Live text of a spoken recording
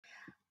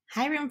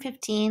Hi, Room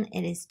 15.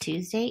 It is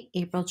Tuesday,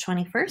 April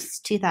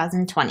 21st,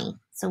 2020.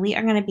 So we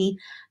are going to be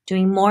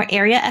doing more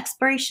area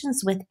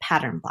explorations with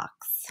pattern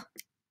blocks.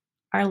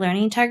 Our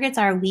learning targets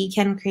are we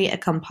can create a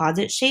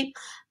composite shape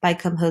by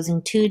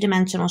composing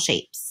two-dimensional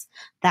shapes.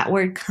 That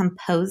word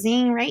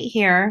composing right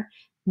here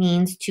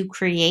means to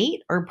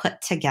create or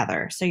put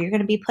together. So you're going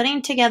to be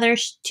putting together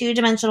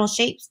two-dimensional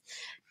shapes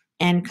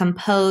and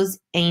compose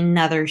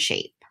another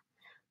shape.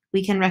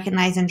 We can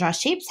recognize and draw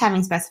shapes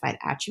having specified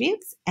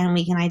attributes, and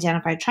we can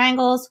identify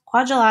triangles,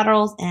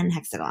 quadrilaterals, and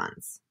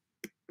hexagons.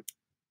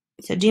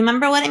 So do you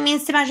remember what it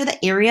means to measure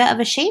the area of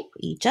a shape?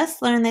 We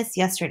just learned this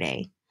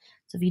yesterday.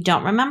 So if you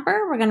don't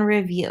remember, we're going to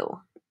review.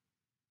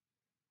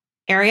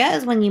 Area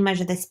is when you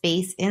measure the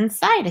space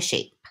inside a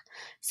shape.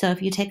 So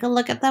if you take a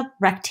look at the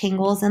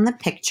rectangles in the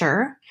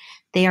picture,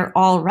 they are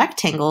all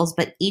rectangles,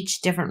 but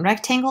each different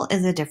rectangle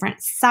is a different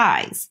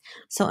size.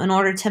 So in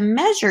order to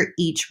measure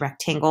each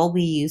rectangle,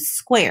 we use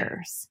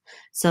squares.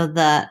 So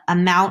the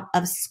amount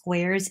of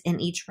squares in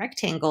each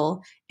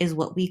rectangle is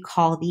what we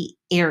call the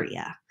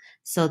area.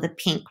 So the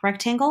pink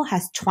rectangle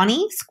has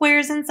 20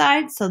 squares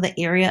inside, so the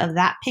area of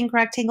that pink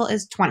rectangle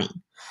is 20.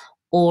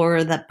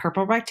 Or the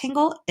purple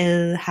rectangle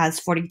has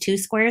 42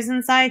 squares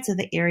inside, so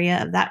the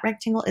area of that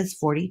rectangle is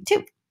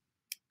 42.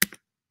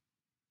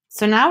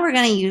 So now we're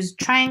going to use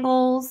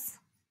triangles,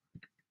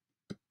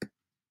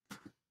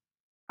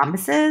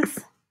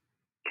 rhombuses,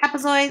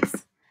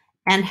 trapezoids,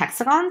 and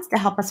hexagons to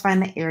help us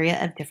find the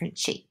area of different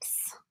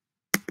shapes.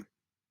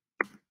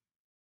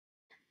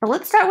 So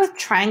let's start with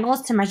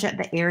triangles to measure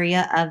the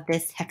area of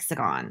this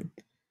hexagon.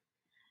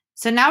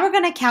 So now we're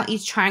going to count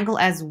each triangle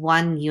as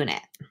one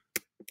unit.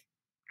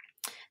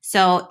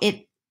 So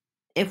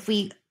if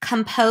we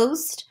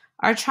composed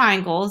our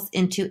triangles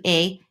into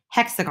a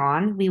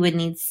hexagon, we would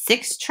need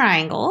 6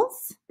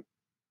 triangles.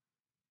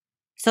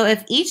 So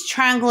if each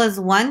triangle is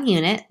 1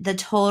 unit, the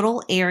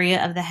total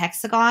area of the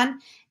hexagon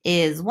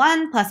is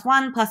 1 plus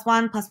 1 plus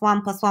 1 plus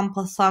 1 plus 1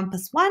 plus 1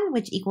 plus 1,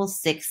 which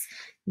equals 6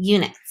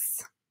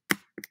 units.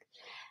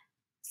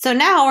 So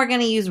now we're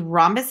going to use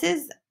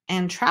rhombuses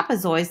and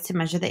trapezoids to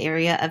measure the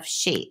area of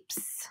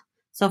shapes.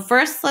 So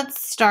first,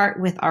 let's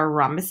start with our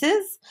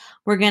rhombuses.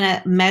 We're going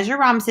to measure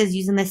rhombuses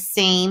using the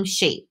same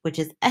shape, which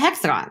is a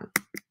hexagon.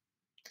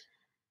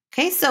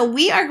 Okay, so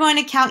we are going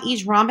to count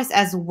each rhombus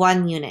as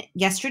 1 unit.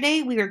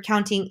 Yesterday, we were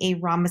counting a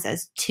rhombus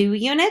as 2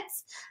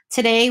 units.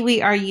 Today,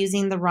 we are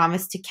using the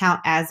rhombus to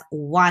count as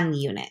 1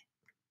 unit.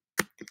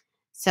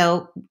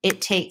 So it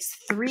takes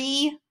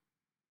 3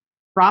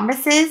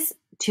 rhombuses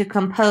to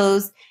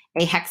compose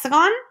a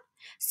hexagon.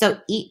 So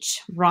each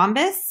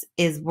rhombus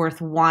is worth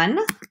 1.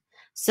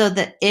 So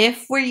that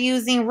if we're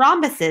using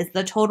rhombuses,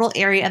 the total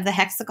area of the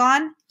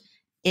hexagon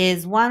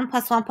is 1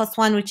 plus 1 plus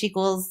 1, which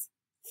equals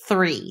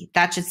 3.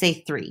 That should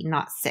say 3,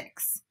 not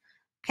 6.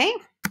 Okay?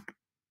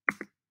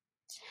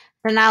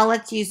 So now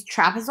let's use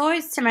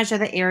trapezoids to measure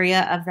the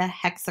area of the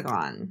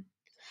hexagon.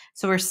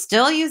 So we're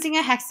still using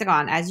a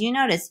hexagon. As you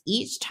notice,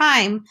 each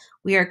time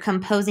we are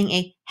composing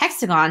a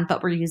hexagon,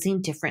 but we're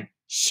using different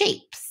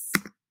shapes.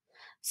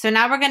 So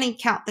now we're going to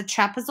count the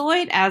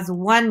trapezoid as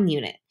 1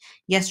 unit.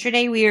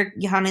 Yesterday, we were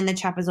counting the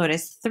trapezoid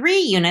as 3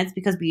 units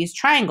because we used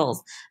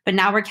triangles, but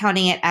now we're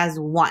counting it as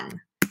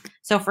 1.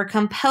 So for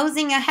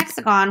composing a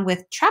hexagon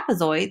with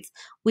trapezoids,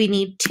 we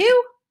need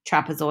 2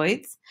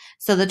 trapezoids.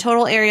 So the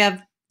total area of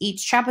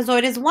each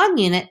trapezoid is 1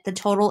 unit. The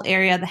total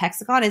area of the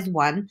hexagon is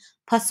 1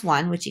 plus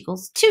 1, which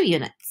equals 2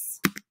 units.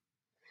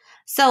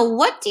 So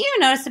what do you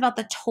notice about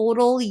the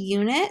total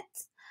unit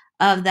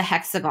of the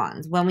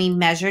hexagons when we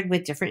measured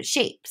with different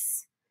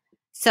shapes?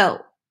 So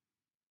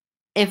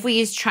if we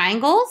use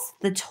triangles,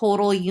 the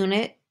total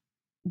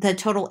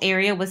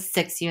area was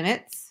 6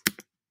 units.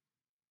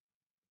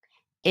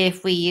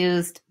 If we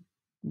used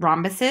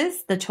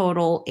rhombuses, the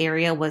total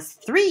area was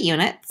 3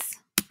 units.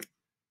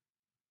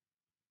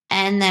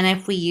 And then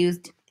if we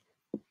used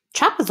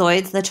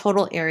trapezoids, the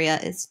total area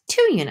is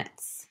 2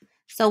 units.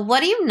 So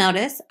what do you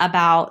notice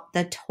about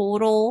the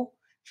total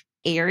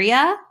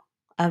area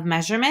of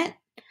measurement,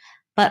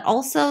 but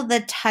also the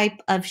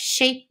type of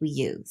shape we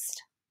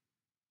used?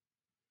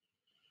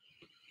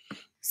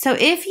 So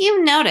if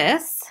you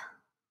notice,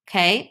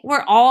 okay,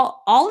 we're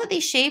all of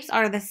these shapes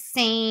are the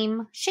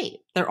same shape.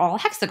 They're all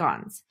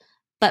hexagons.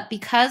 But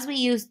because we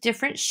use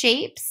different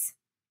shapes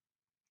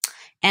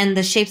and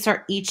the shapes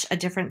are each a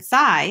different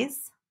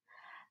size,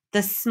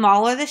 the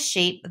smaller the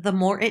shape, the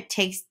more it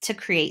takes to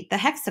create the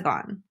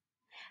hexagon.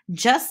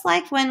 Just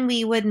like when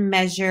we would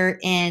measure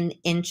in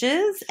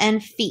inches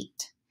and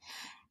feet.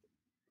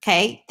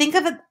 Okay, think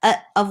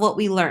of what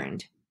we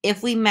learned.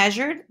 If we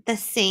measured the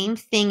same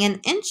thing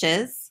in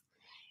inches,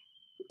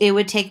 it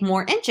would take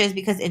more inches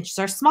because inches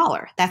are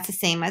smaller. That's the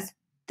same as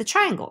the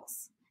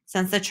triangles.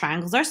 Since the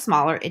triangles are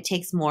smaller, it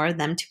takes more of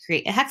them to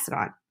create a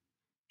hexagon.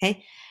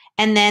 Okay,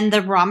 and then the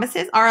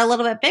rhombuses are a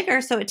little bit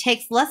bigger, so it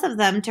takes less of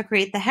them to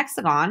create the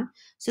hexagon.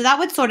 So that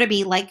would sort of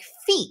be like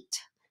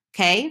feet.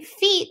 Okay,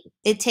 feet,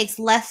 it takes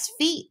less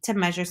feet to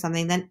measure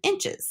something than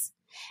inches.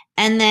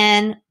 And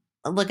then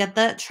look at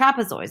the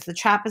trapezoids. The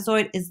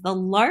trapezoid is the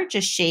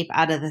largest shape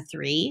out of the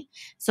three,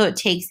 so it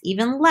takes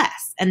even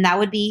less. And that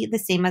would be the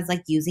same as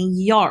like using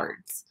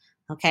yards,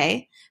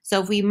 okay?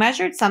 So if we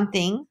measured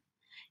something,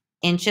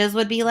 inches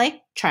would be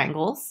like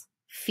triangles,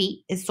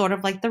 feet is sort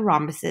of like the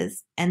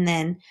rhombuses, and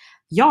then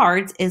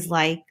yards is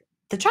like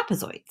the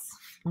trapezoids,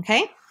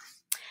 okay?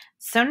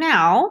 So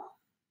now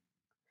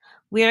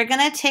we are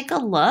going to take a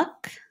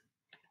look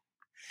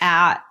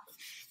at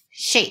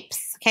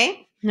shapes,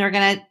 okay? And we're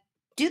going to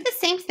do the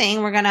same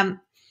thing. We're going to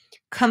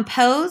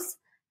compose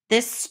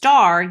this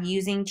star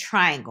using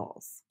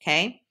triangles,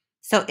 okay?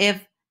 So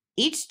if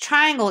each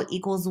triangle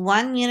equals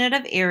 1 unit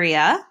of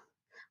area,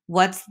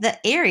 what's the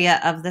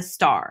area of the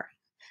star?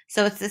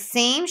 So it's the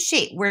same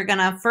shape. We're going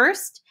to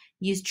first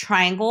use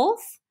triangles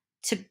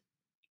to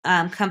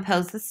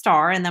compose the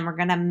star, and then we're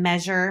going to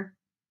measure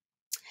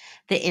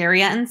the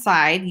area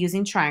inside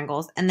using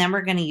triangles, and then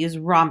we're going to use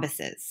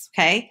rhombuses,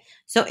 okay?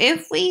 So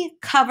if we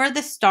cover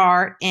the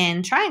star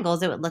in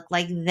triangles, it would look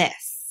like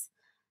this,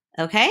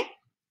 okay?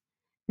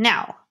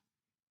 Now,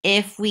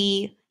 if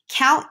we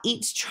count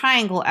each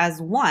triangle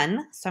as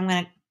 1, so I'm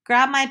going to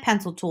grab my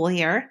pencil tool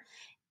here,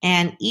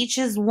 and each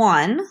is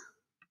 1.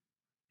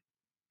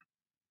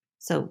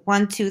 So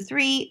 1, 2,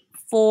 3,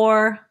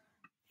 4,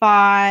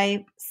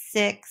 5,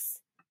 6,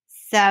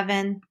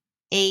 7,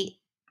 8,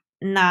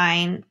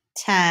 9,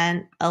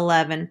 10,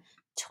 11,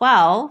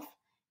 12.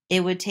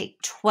 It would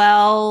take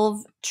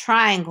 12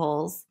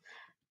 triangles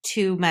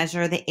to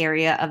measure the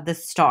area of the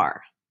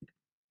star.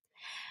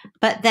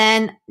 But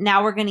then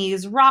now we're going to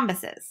use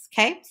rhombuses,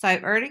 okay? So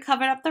I've already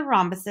covered up the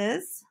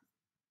rhombuses.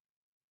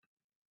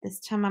 This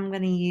time I'm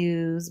going to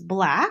use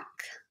black.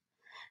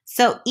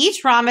 So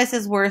each rhombus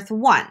is worth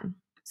 1.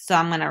 So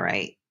I'm going to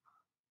write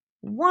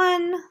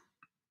 1,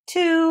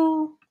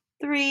 2,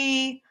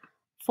 3,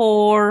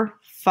 4,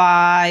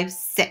 5,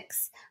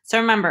 6. So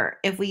remember,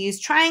 if we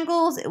use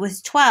triangles, it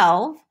was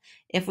 12.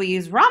 If we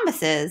use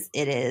rhombuses,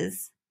 it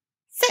is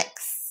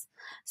 6.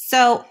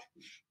 So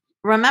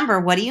remember,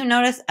 what do you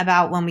notice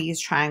about when we use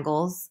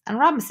triangles and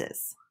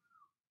rhombuses?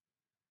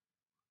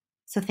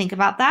 So think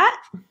about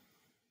that.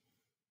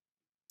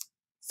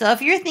 So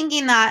if you're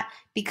thinking that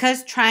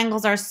because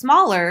triangles are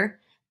smaller,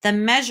 the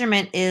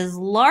measurement is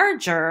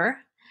larger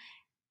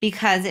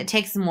because it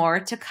takes more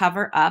to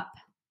cover up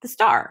the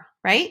star,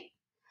 right?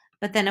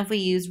 But then if we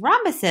use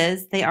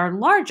rhombuses, they are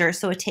larger,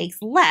 so it takes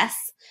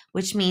less,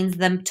 which means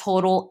the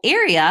total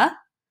area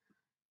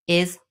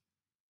is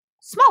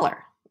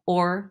smaller,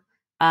 or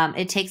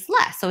it takes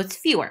less, so it's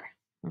fewer,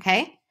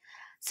 okay?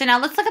 So now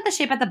let's look at the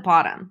shape at the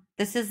bottom.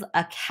 This is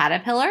a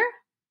caterpillar.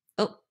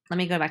 Oh, let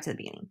me go back to the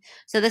beginning.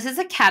 So this is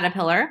a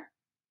caterpillar.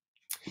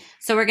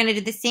 So we're going to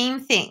do the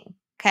same thing,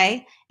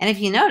 okay? And if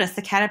you notice,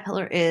 the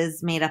caterpillar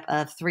is made up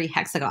of 3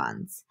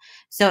 hexagons.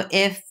 So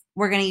if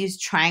we're going to use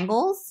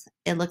triangles,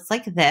 it looks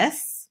like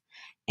this.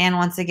 And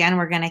once again,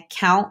 we're going to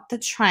count the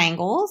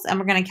triangles, and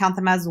we're going to count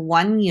them as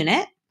 1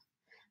 unit.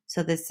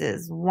 So this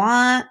is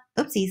 1,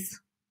 oopsies.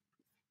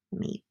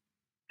 Let me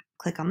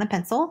click on the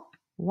pencil.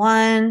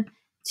 1,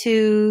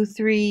 2,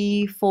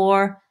 3,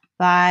 4,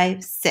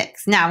 5,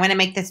 6. Now I'm going to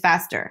make this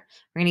faster.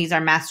 We're going to use our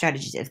math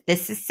strategies. If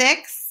this is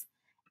 6,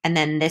 and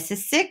then this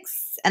is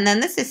 6, and then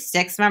this is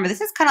 6. Remember,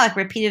 this is kind of like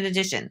repeated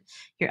addition.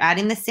 You're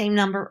adding the same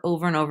number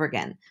over and over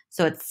again.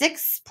 So it's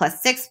 6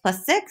 plus 6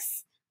 plus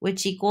 6,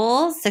 which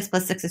equals 6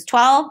 plus 6 is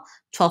 12.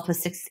 12 plus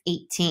 6 is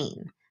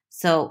 18.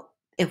 So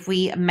if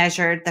we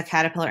measured the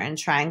caterpillar in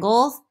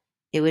triangles,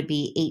 it would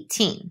be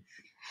 18.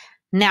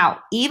 Now,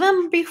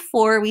 even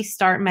before we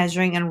start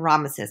measuring in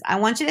rhombuses, I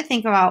want you to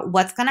think about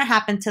what's going to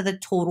happen to the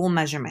total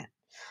measurement.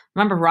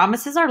 Remember,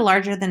 rhombuses are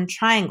larger than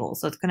triangles,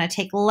 so it's going to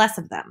take less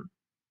of them.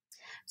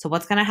 So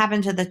what's going to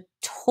happen to the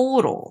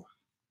total?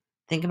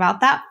 Think about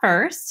that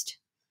first.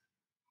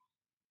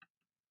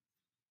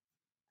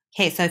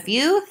 Okay, so if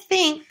you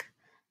think,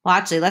 well,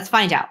 actually, let's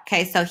find out.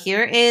 Okay, so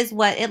here is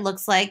what it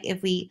looks like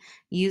if we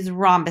use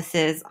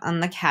rhombuses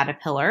on the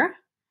caterpillar.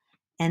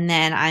 And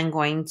then I'm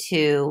going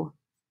to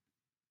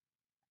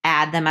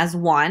add them as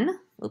 1.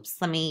 Oops,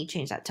 let me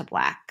change that to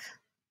black.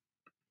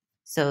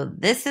 So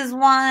this is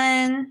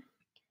 1,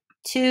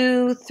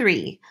 2,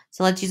 3.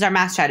 So let's use our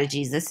math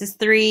strategies. This is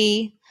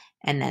 3.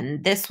 And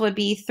then this would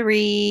be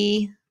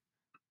 3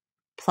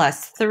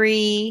 plus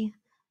 3.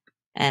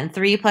 And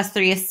 3 plus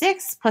 3 is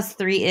 6, plus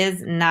 3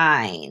 is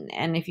 9.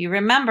 And if you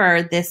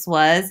remember, this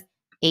was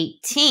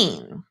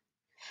 18.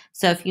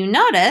 So if you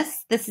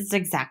notice, this is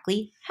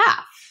exactly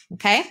half,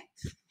 okay?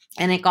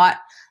 And it got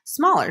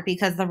smaller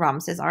because the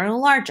rhombuses are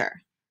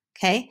larger,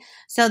 okay?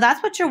 So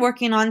that's what you're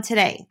working on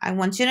today. I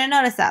want you to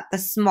notice that the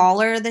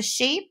smaller the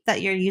shape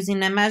that you're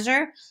using to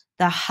measure,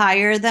 the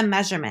higher the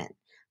measurement.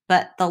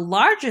 But the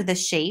larger the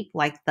shape,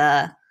 like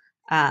the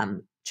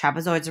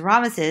trapezoids or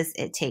rhombuses,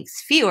 it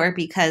takes fewer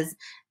because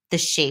the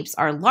shapes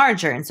are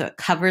larger, and so it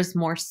covers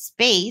more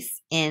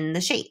space in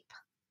the shape,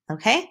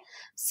 okay?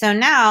 So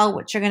now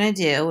what you're going to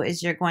do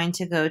is you're going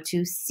to go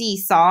to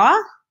Seesaw,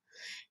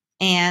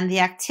 and the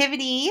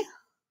activity,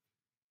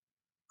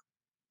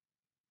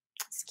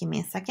 just give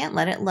me a second,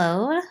 let it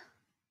load.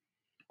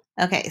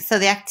 Okay, so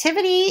the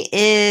activity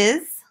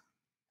is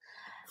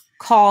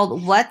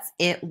called What's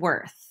It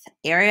Worth?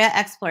 Area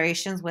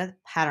Explorations with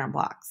Pattern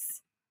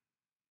Blocks.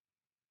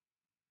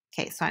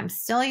 Okay, so I'm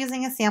still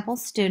using a sample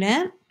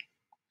student.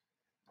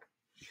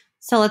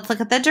 So let's look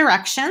at the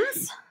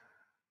directions.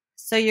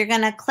 So you're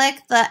going to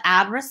click the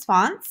Add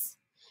Response.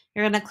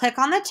 You're going to click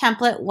on the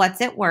template,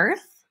 What's It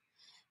Worth?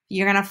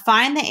 You're going to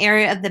find the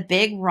area of the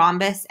big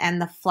rhombus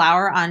and the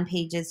flower on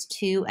pages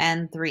 2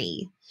 and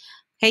 3.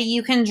 Okay,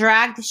 you can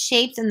drag the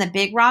shapes in the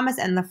big rhombus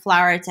and the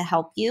flower to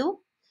help you.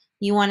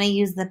 You want to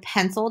use the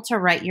pencil to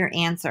write your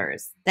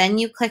answers. Then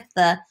you click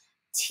the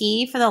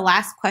T for the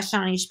last question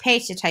on each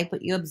page to type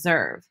what you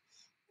observe.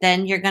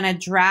 Then you're going to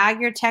drag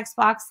your text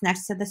box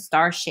next to the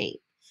star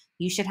shape.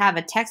 You should have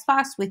a text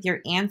box with your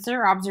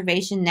answer or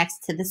observation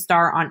next to the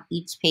star on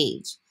each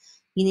page.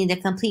 You need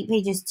to complete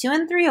pages 2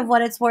 and 3 of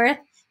What It's Worth.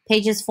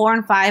 Pages 4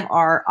 and 5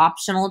 are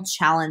optional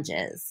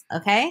challenges,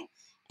 okay?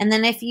 And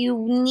then if you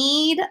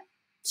need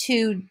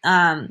to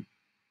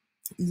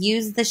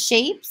use the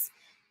shapes,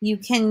 you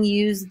can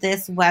use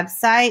this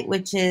website,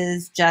 which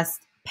is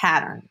just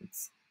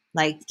patterns,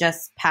 like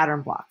just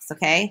pattern blocks,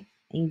 okay?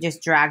 And you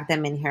just drag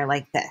them in here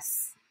like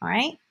this, all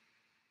right?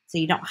 So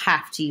you don't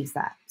have to use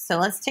that. So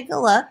let's take a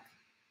look.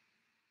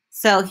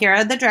 So here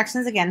are the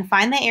directions again.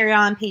 Find the area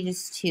on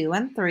pages 2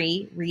 and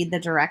 3. Read the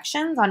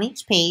directions on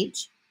each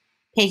page.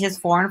 Pages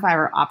 4 and 5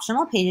 are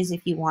optional pages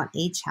if you want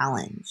a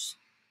challenge.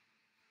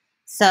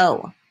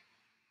 So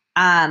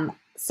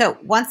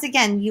once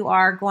again, you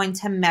are going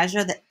to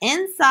measure the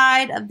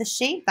inside of the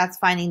shape. That's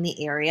finding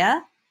the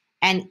area.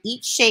 And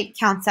each shape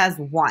counts as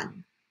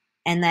 1.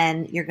 And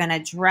then you're going to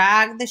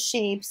drag the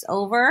shapes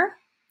over,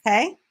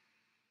 okay?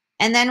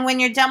 And then when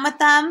you're done with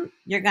them,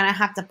 you're going to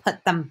have to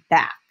put them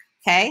back,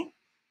 okay?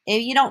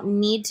 If you don't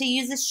need to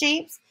use the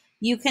shapes,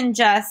 you can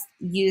just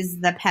use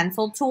the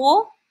pencil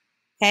tool,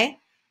 okay?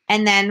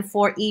 And then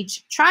for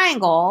each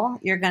triangle,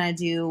 you're going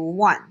to do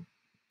 1,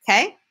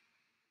 okay?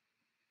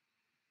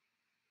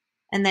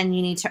 And then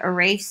you need to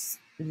erase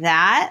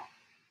that.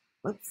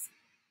 Oops.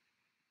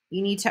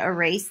 You need to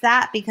erase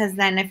that because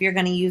then if you're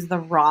going to use the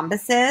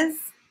rhombuses.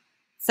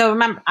 So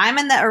remember, I'm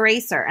in the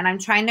eraser and I'm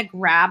trying to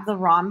grab the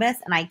rhombus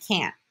and I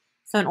can't.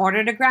 So in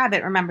order to grab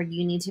it, remember,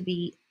 you need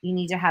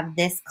to have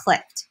this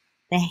clicked,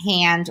 the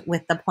hand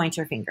with the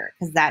pointer finger,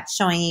 because that's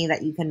showing you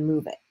that you can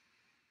move it.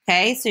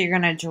 Okay, so you're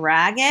going to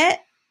drag it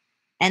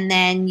and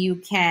then you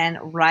can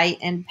write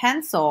in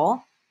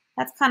pencil.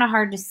 That's kind of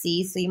hard to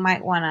see, so you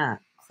might want to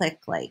click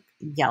like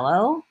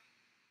yellow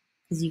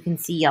because you can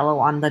see yellow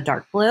on the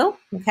dark blue,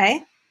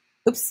 okay?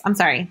 Oops, I'm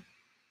sorry.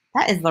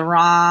 That is the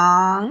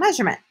wrong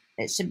measurement.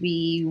 It should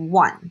be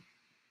 1.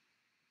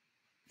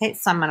 Okay,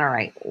 so I'm going to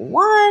write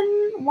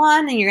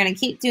 1, and you're going to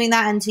keep doing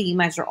that until you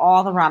measure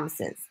all the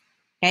rhombuses.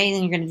 Okay, and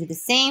then you're going to do the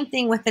same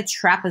thing with the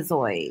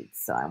trapezoids.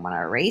 So I'm going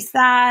to erase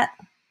that,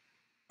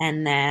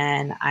 and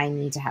then I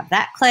need to have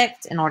that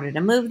clicked in order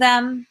to move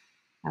them.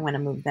 I'm going to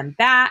move them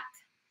back,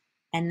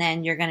 and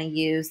then you're going to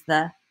use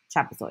the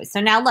trapezoid.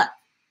 So now look,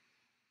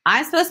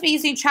 I'm supposed to be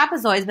using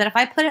trapezoids, but if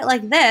I put it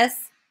like this,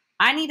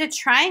 I need a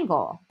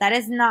triangle. That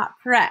is not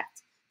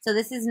correct. So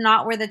this is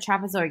not where the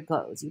trapezoid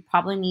goes. You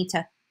probably need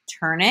to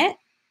turn it.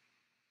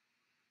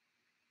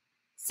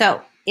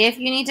 So if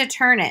you need to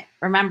turn it,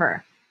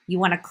 remember, you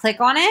want to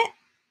click on it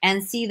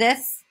and see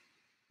this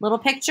little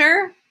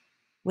picture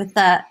with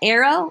the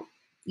arrow.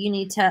 You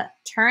need to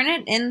turn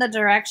it in the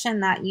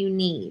direction that you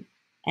need,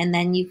 and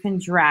then you can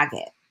drag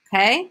it,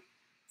 okay?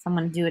 So I'm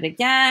going to do it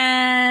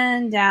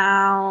again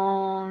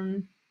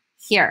down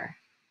here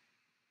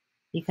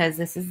because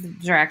this is the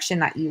direction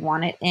that you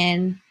want it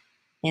in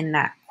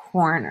that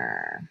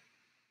corner.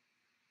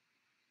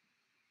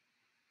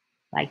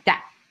 Like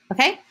that,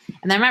 okay?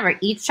 And then remember,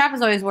 each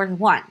trapezoid is worth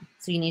 1.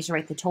 So you need to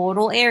write the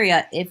total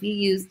area if you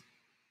use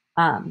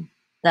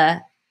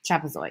the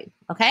trapezoid,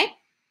 okay?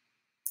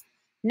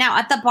 Now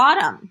at the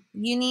bottom,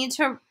 you need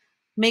to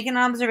make an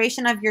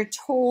observation of your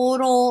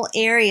total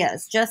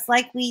areas, just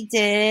like we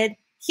did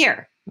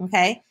here,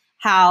 okay?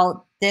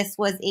 How this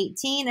was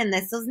 18 and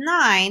this was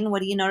 9.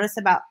 What do you notice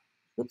about,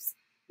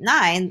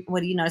 9? What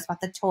do you notice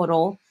about the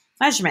total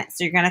measurement?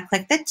 So you're going to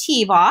click the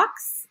T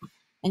box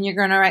and you're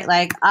going to write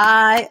like,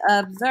 I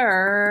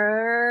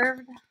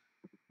observed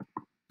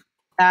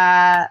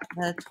that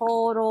the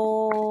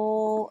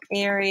total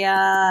area,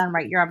 and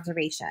write your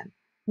observation.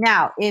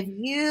 Now, if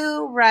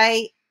you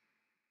write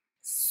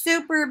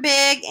super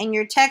big and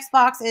your text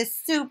box is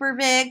super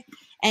big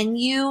and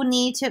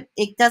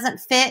it doesn't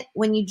fit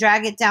when you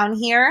drag it down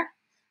here,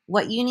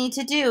 what you need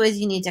to do is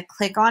you need to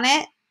click on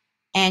it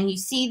and you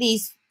see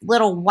these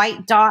little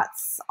white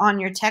dots on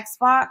your text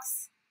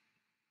box.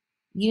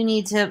 You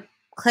need to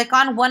click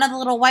on one of the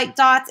little white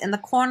dots in the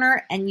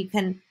corner and you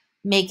can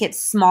make it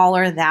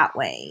smaller that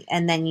way.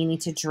 And then you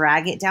need to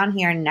drag it down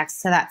here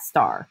next to that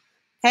star,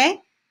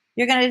 okay?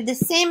 You're going to do the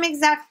same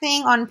exact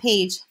thing on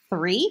page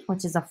 3,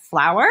 which is a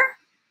flower.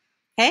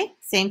 Okay,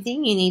 same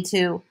thing. You need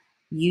to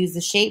use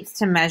the shapes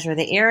to measure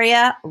the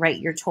area,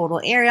 write your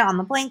total area on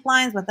the blank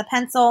lines with a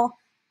pencil,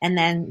 and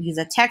then use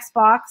a text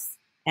box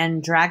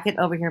and drag it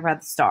over here by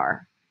the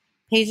star.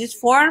 Pages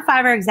 4 and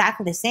 5 are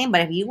exactly the same,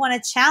 but if you want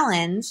to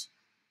challenge,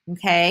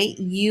 okay,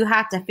 you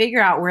have to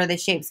figure out where the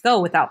shapes go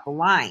without the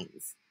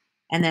lines.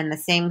 And then the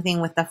same thing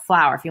with the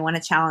flower if you want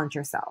to challenge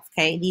yourself,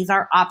 okay? These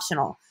are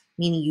optional,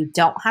 meaning you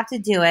don't have to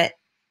do it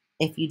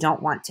if you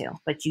don't want to,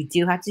 but you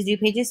do have to do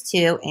pages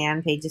 2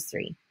 and pages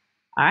 3.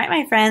 All right,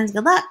 my friends,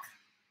 good luck.